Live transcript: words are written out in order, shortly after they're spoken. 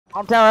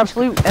On tower,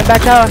 absolute. And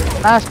back tower.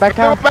 Nice, back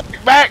tower.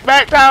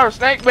 Back tower,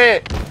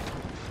 Snakebite.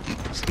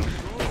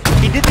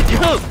 He did the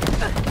jump.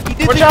 He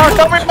did the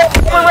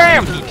jump.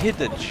 Ram. He did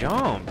the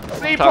jump.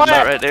 See, talking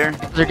about right there.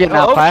 They're getting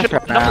out fast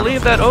right now. Don't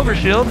leave that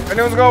overshield.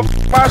 Anyone's gonna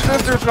my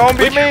sisters, don't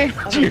be me.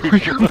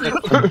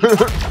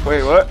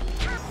 Wait, what?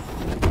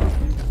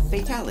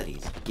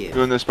 Fatalities give.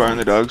 Doing this Spartan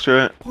the dogs,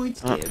 right?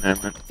 Points Oh, give. damn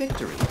it.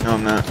 Victory. No,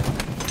 I'm not.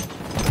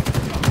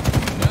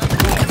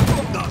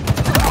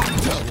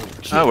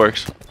 That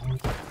works.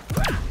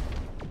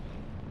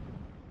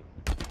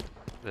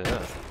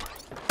 Yeah.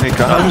 Hey,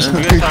 guys. You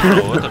guys don't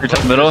know what the You're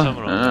fuck. middle?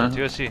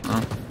 USC.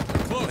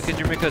 Look at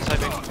your mid-cut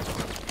typing.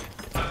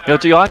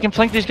 Yo, I can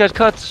flank these guys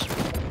cuts.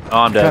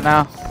 Oh, I'm Cut dead.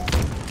 now.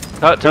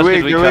 Cut, Tusk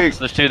is weak. You're weak.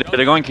 There's two there.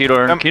 They're going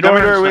Keydor. Come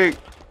Keydor. weak.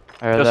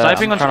 Yo,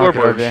 sniping on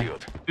scoreboard.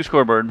 Two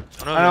scoreboard.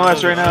 I know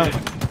that's right now.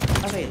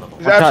 Available.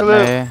 He's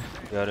absolute.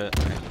 Got it.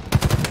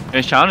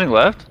 He's challenging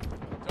left.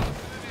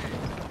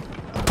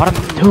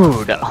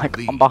 Dude, like,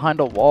 I'm behind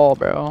a wall,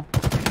 bro.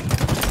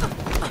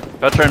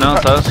 Cuts right now,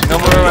 Tusk. No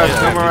more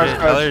rest, no more rest.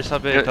 Tyler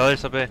sub A. Tyler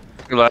sub A.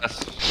 Good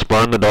last.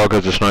 Spartan the dog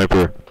has a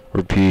sniper.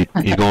 Repeat,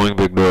 he's going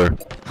big door.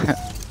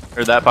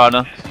 Heard that,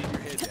 partner.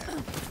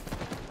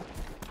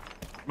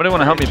 Anybody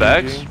want to help me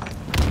bags?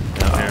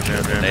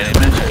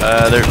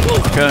 They're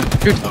okay.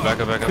 Back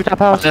up. Two top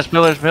house. There's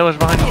pillars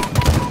behind you.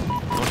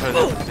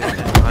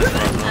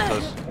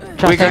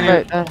 Shot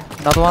sandbag,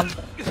 another one.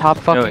 Top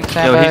fucking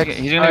sandbag.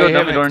 He's gonna go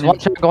double door. One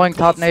shot going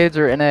top nades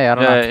or NA, I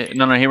don't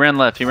know. No, he ran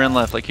left. He ran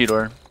left like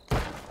Keydor.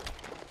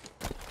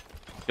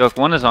 Yoke,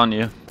 one is on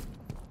you.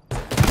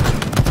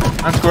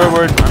 On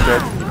scoreboard. I'm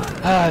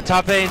dead.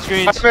 Top A and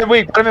screens. Put him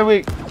in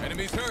weak.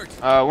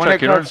 One hit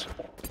cards.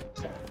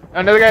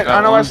 Another guy. I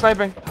don't know why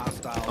sniping.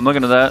 I'm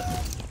looking at that.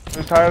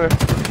 There's Tyler.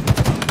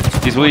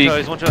 He's weak.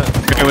 He's one shot.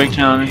 Very weak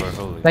challenge.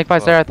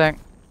 Snakebite's there, I think.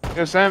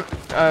 Yo, Sam.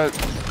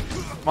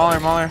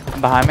 Mauler.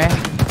 Behind me.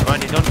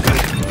 Ryan, he's on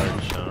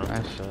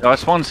Oh, I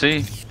spawned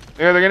C.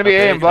 Yeah, they're gonna be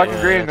A and black and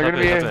green. They're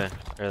gonna be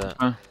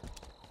A.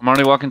 I'm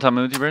already walking top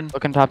move, you Braden.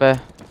 Looking top A.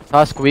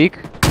 Tusk weak.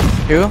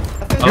 Two. Oh,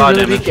 Two really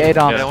damage. weak A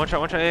dom. Yeah, one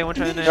shot A, one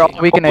shot A. They're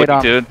all weak and A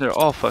dom. Dude, they're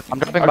all fucking. I'm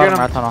dropping I'll bottom get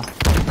right tunnel.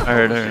 I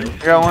heard. I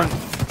got one.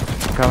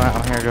 I'm coming,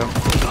 I'm here, Joe.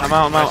 I'm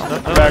out.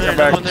 I'm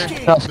back.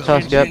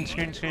 Tusk, yep.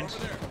 Screens.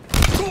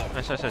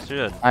 Nice,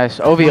 you're dead. Nice.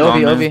 OV.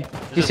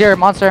 He's here,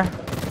 monster.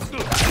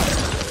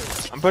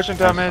 I'm pushing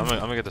top mid. I'm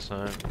gonna get this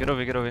one. Get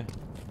over.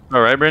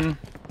 Alright, Braden.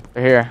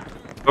 They're here.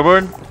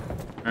 Scoreboard.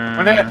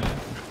 One hit.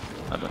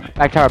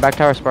 Back tower,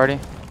 Sparty.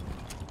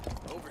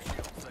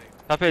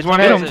 Top A is one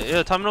hit. hit.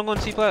 Yeah, Tom don't go in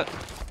C flat.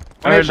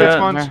 One hit, 6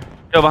 months.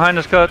 Yo, behind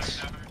us,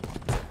 cuts.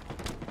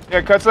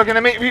 Yeah, Cut's looking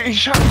at me. He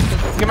shot.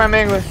 Get my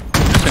mangler.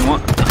 Missing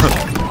one.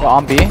 Yo,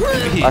 on B.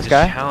 Last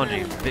guy.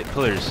 Challenging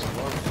pillars.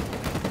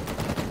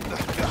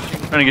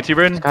 Trying to get you,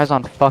 Braden. This guy's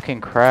on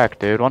fucking crack,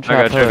 dude. One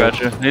shot. I got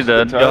you. He's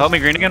dead. Yo, help me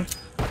green again.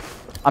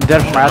 I'm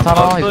dead from rat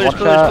tunnel. He's one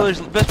shot. Pillars.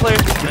 Best player.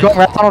 He's going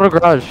rat tunnel to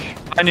garage.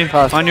 On you,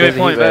 Tusk, 8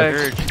 point back.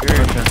 Urge.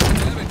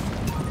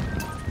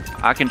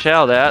 I can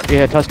chow that.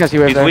 Yeah, Tusk has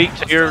you right He's there. weak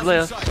to your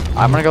left.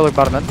 I'm gonna go look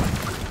bottom mid.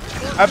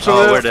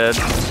 Absolute. Oh, we're dead.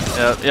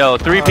 Yo,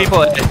 3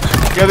 people.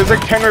 Yeah, there's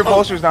like 10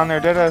 repulsors down there.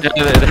 Deadass.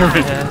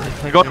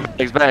 They're going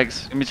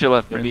bags. Give me to your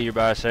left, Maybe Braden. you're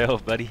by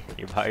yourself, buddy.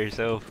 You're by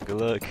yourself. Good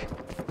luck.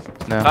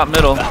 No. Top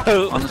middle.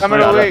 On the Top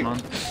middle, sniper.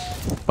 wait.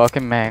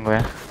 Fucking mangler.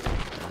 I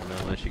don't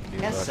know what you can do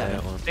about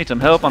that one. Need some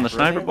help on the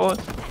sniper, boys.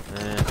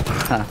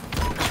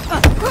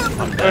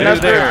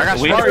 That's There.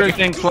 good. We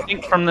everything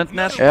flanked from the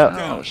net. Yep.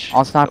 Oh, shit.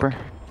 On sniper.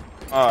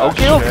 Oh,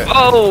 Kill. shit.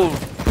 Oh!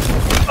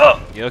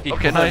 Gilkey,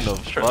 Okay, nice.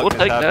 Sure, We'll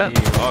take that.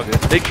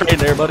 Big trade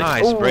there, buddy.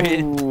 Nice,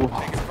 Braden. Ooh.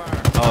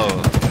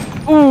 Oh.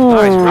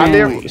 Ooh. I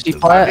did. C I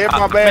flat. did my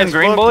I'm in best.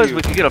 green, Fuck boys. you.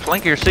 We can get a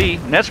flankier C.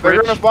 Net's They're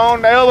bridge. gonna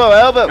spawn.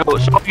 Elbow. Yo,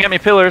 so get me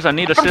pillars. I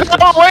need assistance.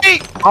 Oh,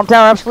 wait. On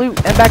tower, absolute.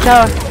 And back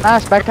tower.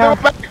 Nice, back tower.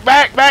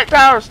 Back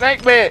tower.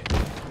 Snakebite.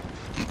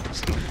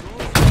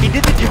 He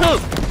did the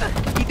jump.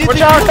 He did Watch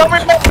the out.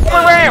 jump.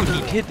 Come Ram.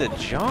 He did the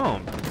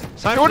jump.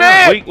 Who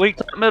did? Weak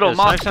top middle,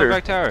 monster.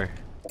 Back tower.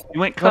 You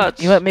went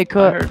cuts. You let me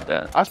cut. I heard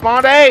that. I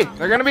spawned A.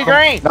 They're gonna be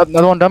green.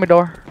 Another one, dummy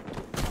door.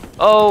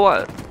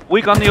 Oh,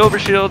 weak on the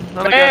overshield.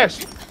 Another guy.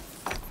 Yes.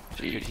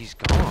 Dude, he's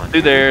gone.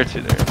 Two there.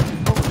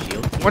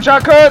 One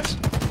shot cuts.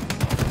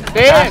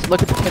 Dead.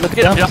 Look at the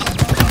Get him, jump. jump.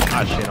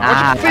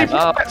 Ah, C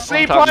Oh,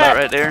 C talking about plat.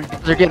 right there.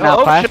 they're getting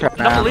out fast right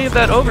now. Don't leave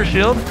that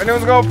overshield.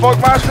 Anyone's gonna fuck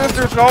my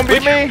sisters, don't be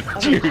me.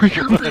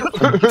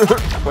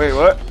 Wait,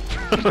 what?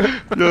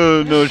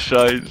 No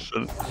shots.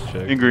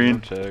 In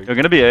green. You're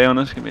gonna be A on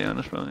us. Gonna be on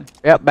us probably.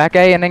 Yep, back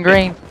A and then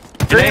green.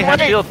 Green has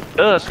wait. shield.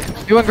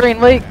 Tusk. Doing green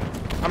weak.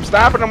 I'm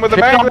stopping them with a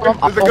mangler.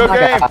 It's a good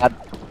game. God.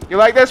 You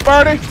like this,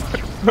 Sparty?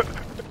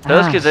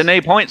 Tusk is in A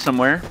point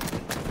somewhere.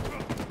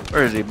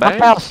 Where is he? My Back?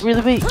 house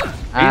really weak. He's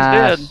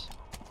dead.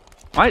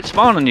 Might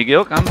spawn on you,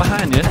 Gilk. I'm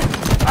behind you.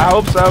 I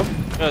hope so.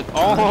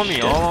 All on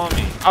me.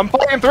 I'm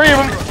fucking 3 of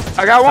them.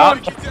 I got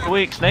one. Top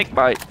weak.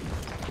 Snakebite.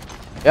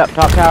 Yep,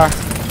 top tower.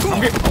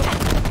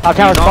 Top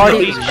tower, He's on Sparty. the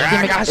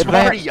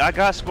lead. I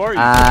got Sparty.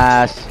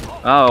 Nice.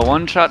 Oh,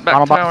 one shot back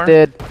Final box tower.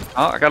 did.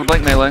 Oh, I got a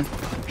blink melee.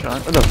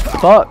 shot. What the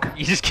fuck?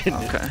 You just kidding.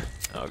 Okay.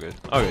 Oh, good.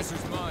 Oh, good.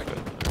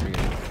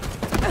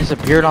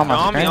 Disappeared on my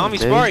On me, screen, on me,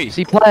 dude. Sparty.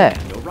 See play.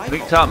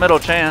 Weak top middle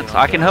chance.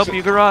 I can help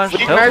you, garage.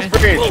 Weak Help nice me.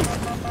 bridge.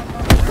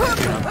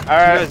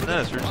 Alright.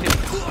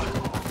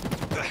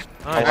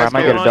 I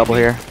might get a double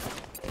here.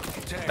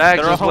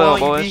 Bags as well,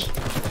 boys.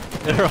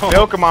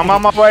 Milk him, I'm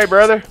on my way,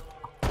 brother.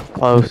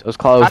 Close. It was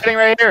close. Hiding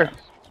right here.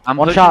 I'm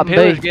One pushing shot,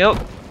 pillars, B. Gil.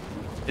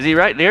 Is he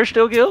right there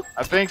still, Gil?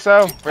 I think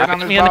so. Right I on got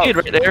his me a nade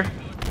box. right there.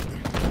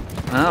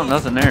 No,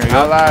 nothing there. You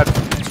I go. lied.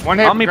 One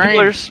hit On me, green.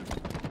 pillars.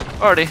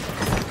 Already.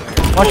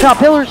 One shot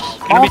pillars.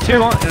 Gonna be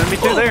two on. Gonna be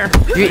two there.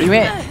 You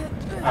went.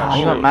 Oh,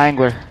 you went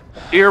mangler.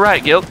 To your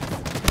right, Gil.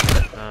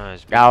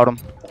 Nice. Got him.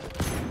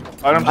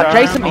 Bottom I'm tower.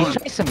 chasing me. He's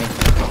chasing me.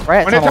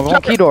 Right, One hit someone. the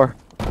One key door.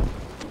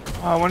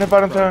 Oh, one hit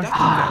bottom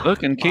tower.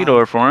 Looking key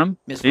door for him.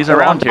 He's They're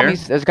around on here.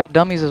 dummies. There's got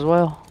dummies as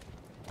well.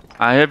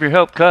 I have your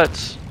help,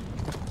 Cuts.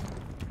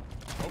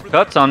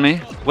 Cuts on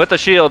me. With a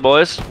shield,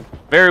 boys.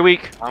 Very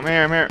weak. I'm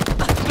here, I'm here.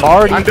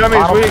 Already. I'm dummies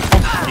bottom. weak.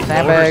 He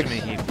Sandbags.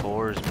 floors me. He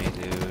floors me,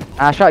 dude.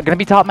 Ah, shot. Gonna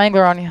be top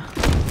mangler on you.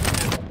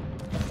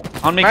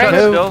 On me, Right. Cuts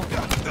still.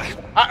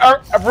 I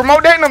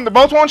remote dating them. They're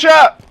both one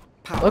shot.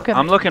 Looking.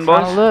 I'm looking,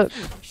 Trying boys. to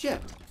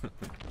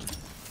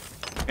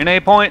look. In A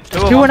point. Two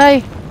of Two them.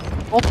 and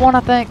A. Both one, I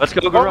think. Let's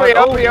go, Up garage. me,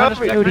 up Oh, me, got up us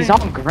me. back Dude, he's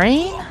green. on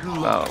green.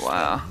 Oh,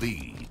 wow.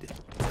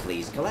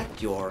 Please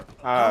collect your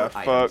Ah,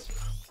 fuck.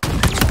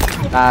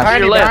 Ah, Behind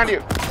your you, left. behind you.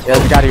 yeah,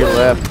 there's a guy to your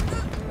left.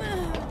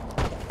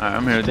 Alright,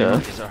 I'm here with Yeah. you.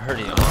 He's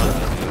already on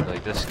me, dude.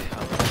 Like this.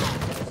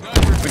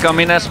 We got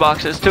me nest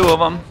boxes. Two of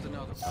them.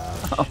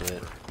 Oh,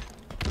 shit.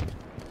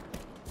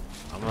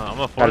 I'm gonna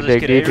Gotta force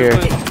this dig kid deep real here.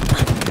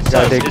 quick.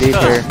 Gotta dig deep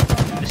here.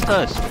 It's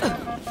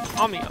Tusk.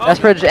 On me. That's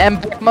bridge M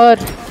mud.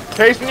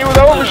 Chasing you with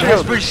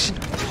overshield.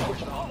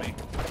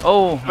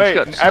 Oh, Wait,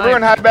 he's got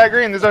everyone hide back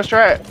green. This is our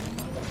strat.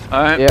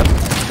 Alright. Yep.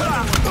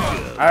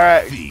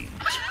 Alright.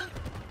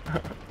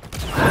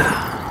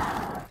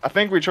 I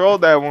think we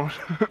trolled that one.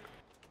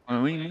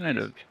 Well, we might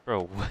have.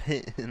 Bro, what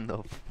in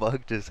the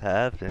fuck just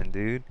happened,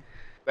 dude?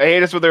 They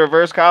hate us with the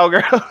reverse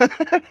cowgirl.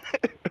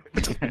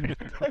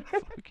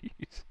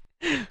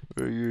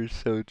 Bro, you're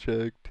so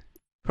checked.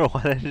 Bro,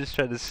 why did I just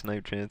try to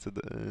snipe chance at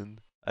the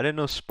end? I didn't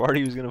know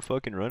Sparty was gonna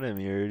fucking run at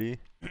me already.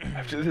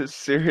 After this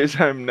series,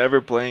 I'm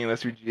never playing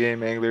unless we GA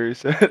Mangler. He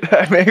said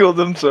I mangled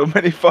them so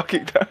many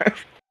fucking times.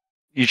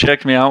 You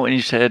checked me out when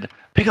you said,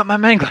 pick up my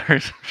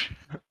manglers.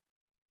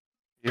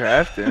 You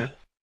have to.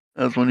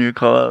 That was one of your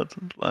call outs.